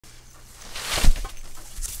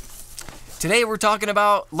Today we're talking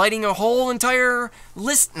about lighting a whole entire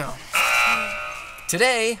list. No.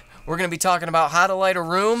 Today we're going to be talking about how to light a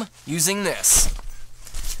room using this.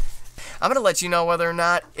 I'm going to let you know whether or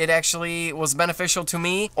not it actually was beneficial to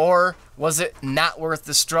me or was it not worth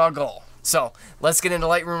the struggle. So let's get into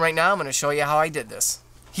Lightroom right now. I'm going to show you how I did this.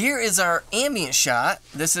 Here is our ambient shot.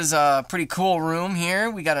 This is a pretty cool room here.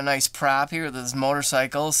 We got a nice prop here with this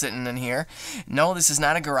motorcycle sitting in here. No, this is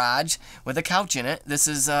not a garage with a couch in it. This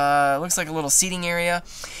is looks like a little seating area.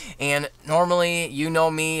 And normally, you know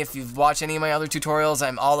me, if you've watched any of my other tutorials,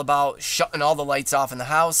 I'm all about shutting all the lights off in the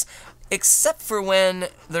house, except for when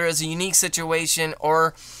there is a unique situation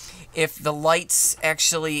or if the lights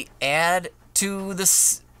actually add to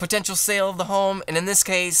this potential sale of the home. And in this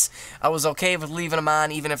case, I was okay with leaving them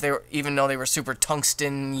on even though they were super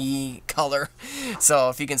tungsten-y color. So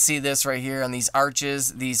if you can see this right here on these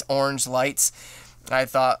arches, these orange lights, I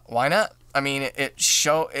thought, why not? I mean, it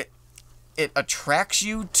attracts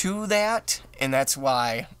you to that, and that's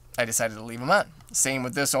why I decided to leave them on. Same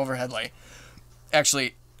with this overhead light.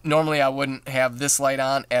 Actually, normally I wouldn't have this light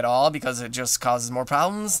on at all because it just causes more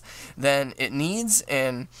problems than it needs.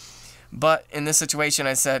 But in this situation,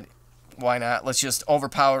 I said, why not? Let's just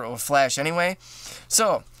overpower it with flash anyway.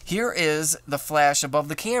 So here is the flash above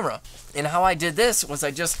the camera. And how I did this was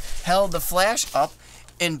I just held the flash up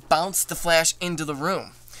and bounced the flash into the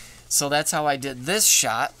room. So that's how I did this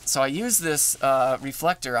shot. So I used this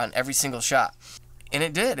reflector on every single shot. And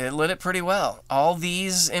it did. It lit it pretty well. All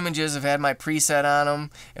these images have had my preset on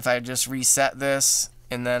them. If I just reset this,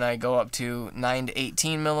 and then I go up to 9 to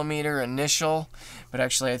 18 millimeter initial, but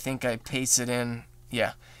actually I think I pasted in,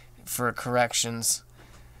 yeah, for corrections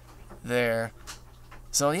there.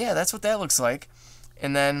 So yeah, that's what that looks like.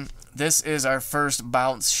 And then this is our first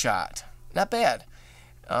bounce shot. Not bad.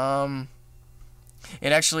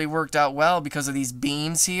 It actually worked out well because of these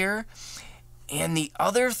beams here. And the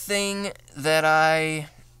other thing that I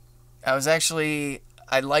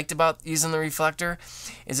liked about using the reflector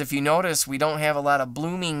is, if you notice, we don't have a lot of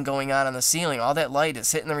blooming going on the ceiling. All that light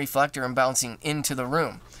is hitting the reflector and bouncing into the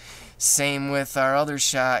room. Same with our other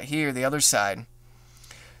shot here, the other side.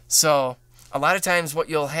 So a lot of times what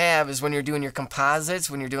you'll have is when you're doing your composites,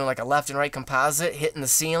 when you're doing like a left and right composite hitting the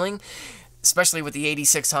ceiling, especially with the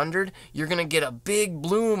 8600, you're going to get a big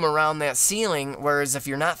bloom around that ceiling, whereas if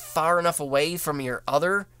you're not far enough away from your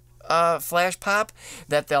other flash pop,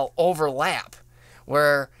 that they'll overlap.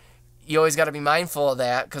 Where you always got to be mindful of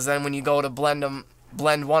that, because then when you go to blend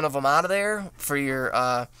one of them out of there for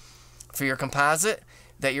your composite,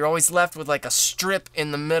 that you're always left with like a strip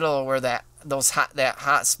in the middle where that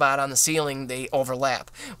hot spot on the ceiling, they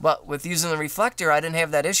overlap. But with using the reflector, I didn't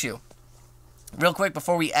have that issue. Real quick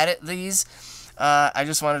before we edit these, I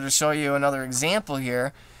just wanted to show you another example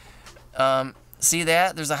here. See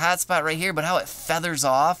that? There's a hot spot right here, but how it feathers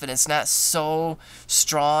off and it's not so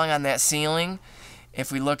strong on that ceiling if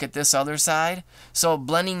we look at this other side. So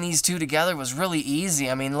blending these two together was really easy.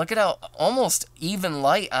 I mean, look at how almost even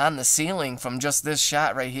light on the ceiling from just this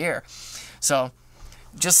shot right here. So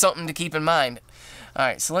just something to keep in mind.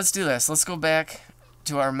 Alright, so let's do this. Let's go back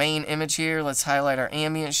to our main image here. Let's highlight our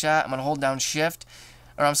ambient shot. I'm going to hold down Shift,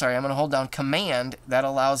 or I'm going to hold down Command. That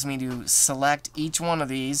allows me to select each one of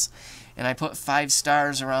these, and I put 5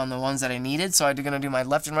 stars around the ones that I needed. So I'm going to do my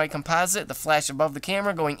left and right composite, the flash above the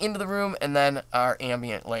camera going into the room, and then our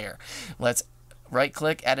ambient layer. Let's right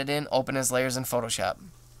click, edit in, open as layers in Photoshop.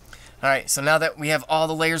 Alright, so now that we have all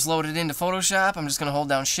the layers loaded into Photoshop, I'm just going to hold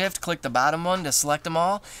down Shift, click the bottom one to select them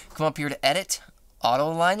all, come up here to Edit,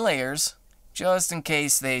 Auto Align Layers, just in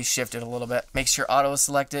case they shifted a little bit. Make sure Auto is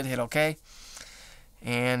selected, hit OK,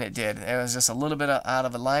 and it did. It was just a little bit out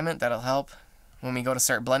of alignment. That'll help when we go to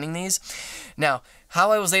start blending these. Now,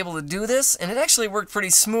 how I was able to do this, and it actually worked pretty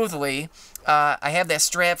smoothly. I have that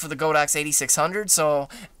strap for the Godox 8600, so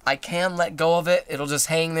I can let go of it. It'll just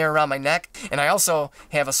hang there around my neck. And I also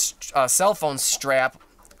have a cell phone strap,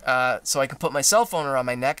 so I can put my cell phone around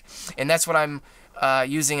my neck. And that's what I'm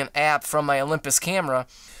using an app from my Olympus camera,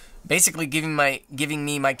 basically giving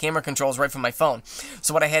me my camera controls right from my phone.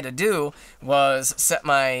 So what I had to do was set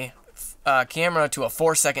my camera to a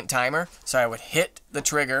 4-second timer. So I would hit the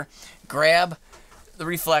trigger, grab the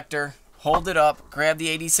reflector, hold it up, grab the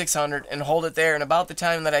 8600, and hold it there. And about the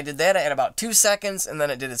time that I did that, I had about 2 seconds, and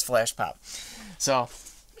then it did its flash pop. So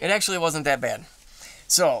it actually wasn't that bad.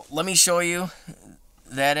 So let me show you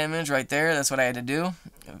that image right there. That's what I had to do.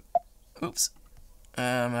 Oops.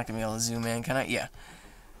 I'm not going to be able to zoom in, can I? Yeah.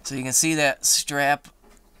 So you can see that strap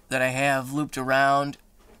that I have looped around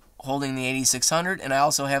holding the 8600, and I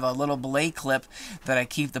also have a little belay clip that I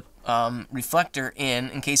keep reflector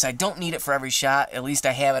in case I don't need it for every shot. At least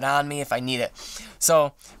I have it on me if I need it.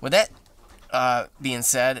 So with that being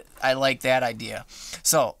said, I like that idea.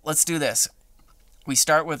 So let's do this. We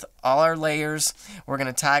start with all our layers. We're going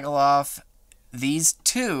to toggle off these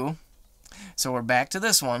two. So we're back to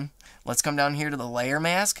this one. Let's come down here to the layer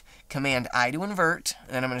mask, Command I to invert,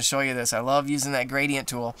 and then I'm going to show you this. I love using that gradient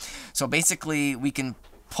tool. So basically we can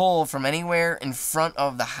pull from anywhere in front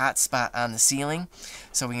of the hot spot on the ceiling.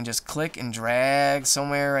 So we can just click and drag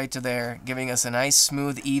somewhere right to there, giving us a nice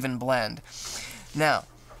smooth even blend. Now,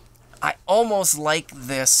 I almost like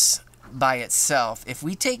this by itself. If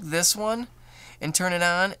we take this one and turn it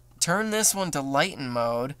on, turn this one to lighten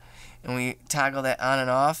mode, and we toggle that on and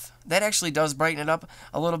off, that actually does brighten it up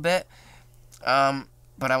a little bit.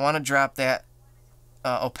 But I want to drop that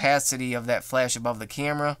opacity of that flash above the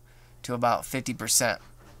camera to about 50%.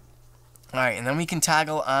 Alright, and then we can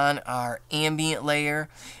toggle on our ambient layer.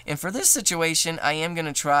 And for this situation, I am going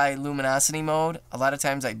to try luminosity mode. A lot of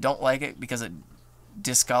times I don't like it because it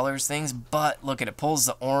discolors things, but look at it, pulls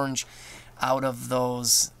the orange out of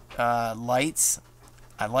those lights.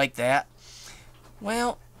 I like that.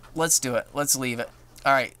 Well, let's do it. Let's leave it.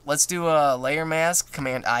 Alright, let's do a layer mask,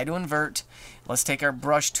 Command I to invert. Let's take our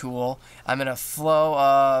brush tool. I'm in a flow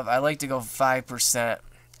of, I like to go 5%,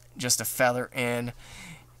 just to feather in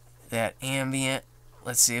that ambient.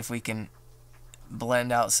 Let's see if we can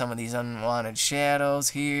blend out some of these unwanted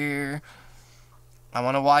shadows here. I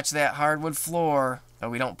want to watch that hardwood floor,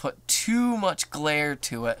 but we don't put too much glare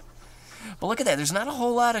to it. But look at that, there's not a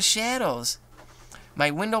whole lot of shadows. My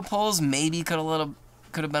window pulls maybe could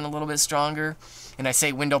have been a little bit stronger. And I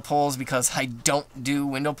say window pulls because I don't do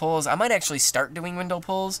window pulls. I might actually start doing window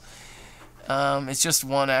pulls. It's just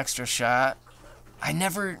one extra shot. I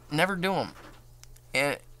never do them.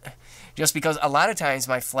 And just because a lot of times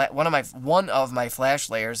one of my flash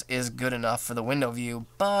layers is good enough for the window view,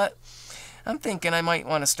 but I'm thinking I might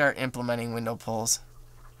want to start implementing window pulls.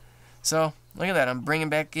 So look at that, I'm bringing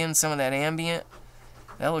back in some of that ambient.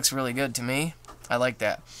 That looks really good to me. I like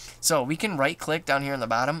that. So we can right click down here on the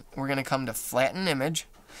bottom. We're going to come to flatten image,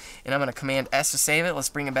 and I'm going to Command S to save it. Let's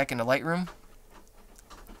bring it back into Lightroom.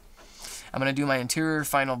 I'm going to do my interior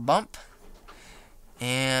final bump,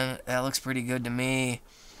 and that looks pretty good to me.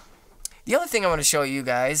 The other thing I want to show you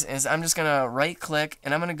guys is I'm just going to right click,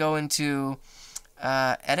 and I'm going to go into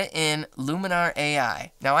edit in Luminar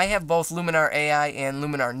AI. Now I have both Luminar AI and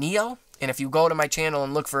Luminar Neo, and if you go to my channel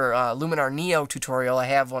and look for Luminar Neo tutorial, I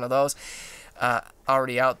have one of those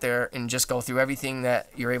already out there, and just go through everything that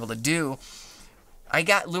you're able to do. I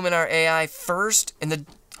got Luminar AI first, and the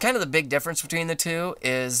kind of the big difference between the two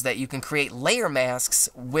is that you can create layer masks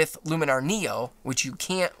with Luminar Neo, which you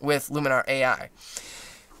can't with Luminar AI.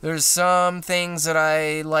 There's some things that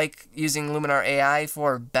I like using Luminar AI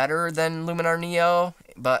for better than Luminar Neo,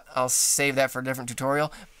 but I'll save that for a different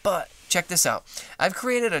tutorial. But check this out. I've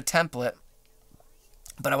created a template,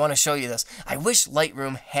 but I want to show you this. I wish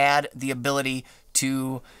Lightroom had the ability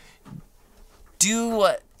to do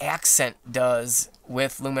what Accent does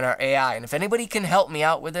with Luminar AI. And if anybody can help me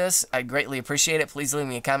out with this, I'd greatly appreciate it. Please leave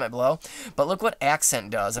me a comment below. But look what Accent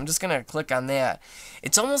does. I'm just going to click on that.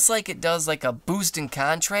 It's almost like it does like a boost in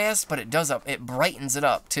contrast, but it brightens it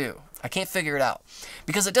up too. I can't figure it out.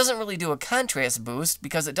 Because it doesn't really do a contrast boost,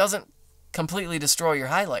 because it doesn't completely destroy your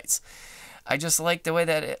highlights. I just like the way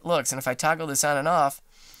that it looks. And if I toggle this on and off,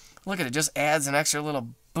 look at it, just adds an extra little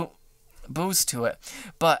boost to it.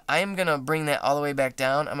 But I am going to bring that all the way back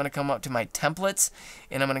down. I'm going to come up to my templates,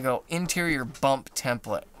 and I'm going to go interior bump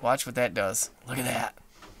template. Watch what that does. Look at that.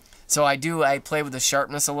 So I play with the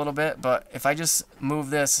sharpness a little bit, but if I just move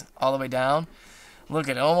this all the way down, look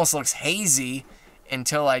at it, almost looks hazy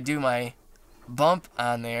until I do my bump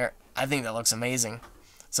on there. I think that looks amazing.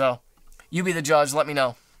 So you be the judge. Let me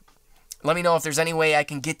know. Let me know if there's any way I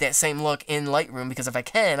can get that same look in Lightroom, because if I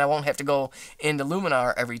can, I won't have to go into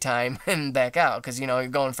Luminar every time and back out, because, you know, you're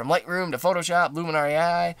going from Lightroom to Photoshop, Luminar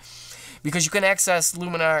AI, because you can access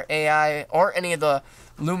Luminar AI or any of the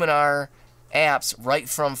Luminar apps right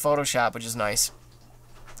from Photoshop, which is nice.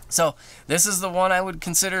 So this is the one I would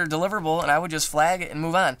consider deliverable, and I would just flag it and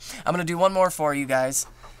move on. I'm going to do one more for you guys.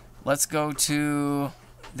 Let's go to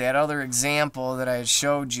that other example that I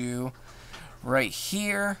showed you right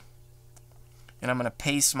here. And I'm going to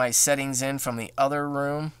paste my settings in from the other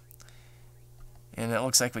room. And it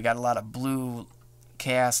looks like we got a lot of blue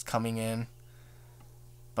cast coming in.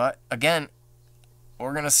 But again,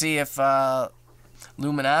 we're going to see if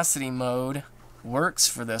luminosity mode works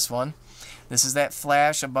for this one. This is that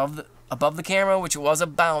flash above the camera, which was a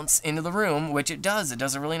bounce into the room, which it does. It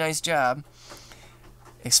does a really nice job.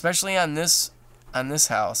 Especially on this on this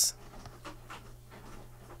house.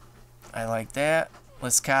 I like that.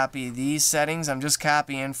 Let's copy these settings. I'm just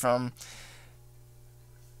copying from,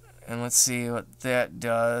 and let's see what that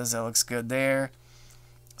does. That looks good there.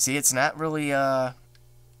 See, it's not really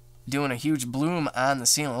doing a huge bloom on the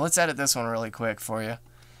ceiling. Let's edit this one really quick for you.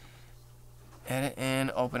 Edit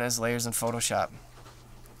and open as layers in Photoshop.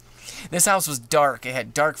 This house was dark. It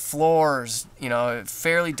had dark floors, you know,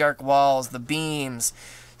 fairly dark walls, the beams.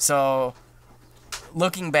 So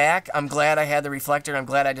looking back, I'm glad I had the reflector. I'm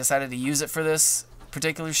glad I decided to use it for this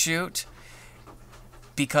particular shoot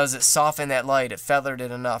because it softened that light. It feathered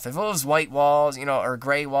it enough. If it was white walls, you know, or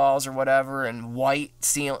gray walls or whatever, and white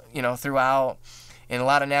ceiling, you know, throughout, and a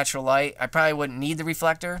lot of natural light, I probably wouldn't need the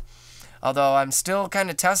reflector. Although I'm still kind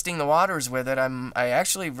of testing the waters with it, I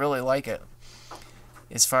actually really like it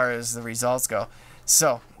as far as the results go.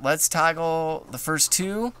 So let's toggle the first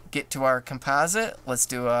two, get to our composite. Let's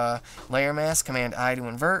do a layer mask, Command I to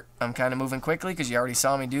invert. I'm kind of moving quickly because you already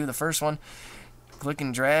saw me do the first one. Click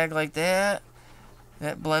and drag like that.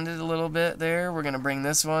 That blended a little bit there. We're going to bring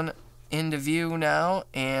this one into view now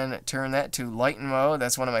and turn that to lighten mode.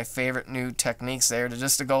 That's one of my favorite new techniques there,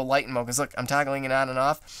 to go lighten mode, because look, I'm toggling it on and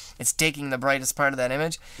off. It's taking the brightest part of that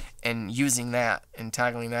image and using that and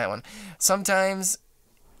toggling that one. Sometimes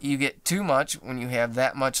you get too much when you have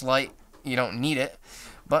that much light. You don't need it.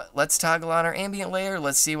 But let's toggle on our ambient layer.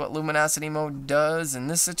 Let's see what luminosity mode does in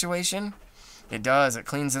this situation. It does. It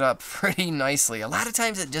cleans it up pretty nicely. A lot of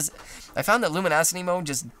times I found that luminosity mode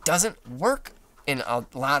just doesn't work in a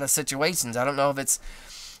lot of situations. I don't know if it's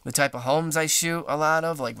the type of homes I shoot a lot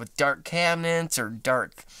of, like with dark cabinets or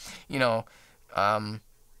dark, you know,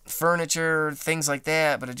 furniture, things like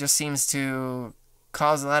that, but it just seems to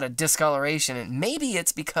cause a lot of discoloration, and maybe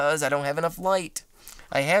it's because I don't have enough light.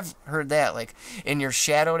 I have heard that, like in your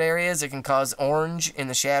shadowed areas, it can cause orange in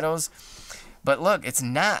the shadows, but look, it's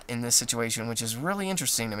not in this situation, which is really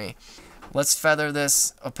interesting to me. Let's feather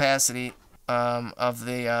this opacity of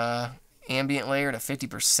the ambient layer to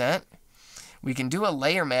 50%. We can do a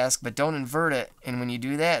layer mask, but don't invert it, and when you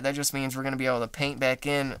do that, that just means we're going to be able to paint back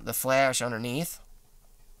in the flash underneath.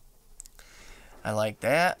 I like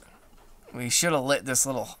that. We should have lit this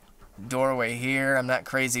little doorway here. I'm not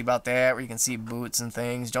crazy about that, where you can see boots and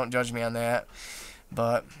things. Don't judge me on that.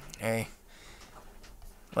 But, hey.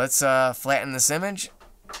 Let's flatten this image.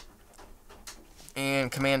 And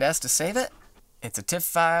Command S to save it. It's a TIFF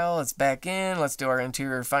file. It's back in. Let's do our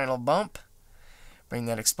interior final bump. Bring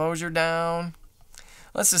that exposure down.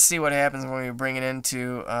 Let's just see what happens when we bring it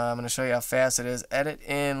into, I'm going to show you how fast it is. Edit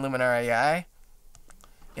in Luminar AI.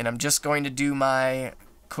 And I'm just going to do my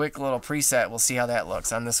quick little preset. We'll see how that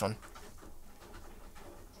looks on this one.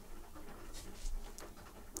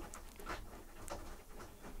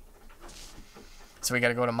 So we got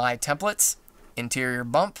to go to My Templates, Interior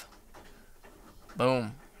Bump.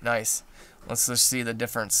 Boom. Nice. Let's just see the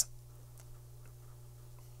difference.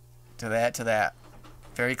 To that.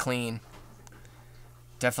 Very clean.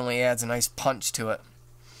 Definitely adds a nice punch to it.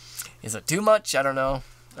 Is it too much? I don't know.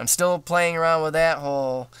 I'm still playing around with that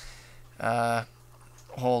whole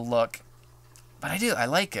look. But I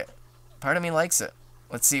like it. Part of me likes it.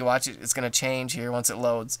 Let's see, watch it. It's going to change here once it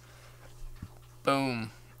loads.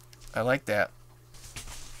 Boom. I like that.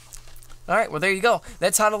 Alright, well there you go.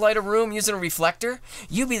 That's how to light a room using a reflector.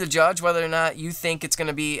 You be the judge whether or not you think it's going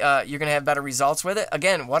to be, you're going to have better results with it.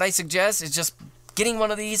 Again, what I suggest is just getting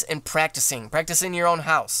one of these and practicing. Practice in your own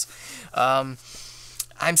house. I'm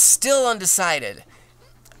still undecided.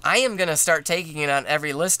 I am going to start taking it on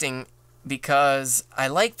every listing because I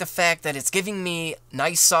like the fact that it's giving me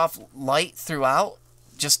nice soft light throughout,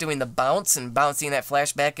 just doing the bounce and bouncing that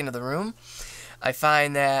flash back into the room. I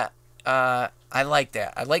find that I like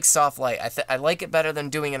that. I like soft light. I like it better than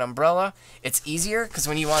doing an umbrella. It's easier because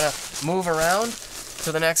when you want to move around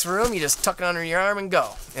to the next room, you just tuck it under your arm and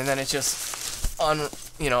go. And then it just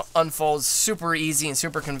unfolds super easy and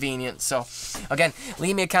super convenient. So, again,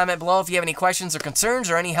 leave me a comment below if you have any questions or concerns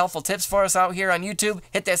or any helpful tips for us out here on YouTube.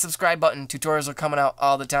 Hit that subscribe button. Tutorials are coming out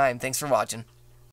all the time. Thanks for watching.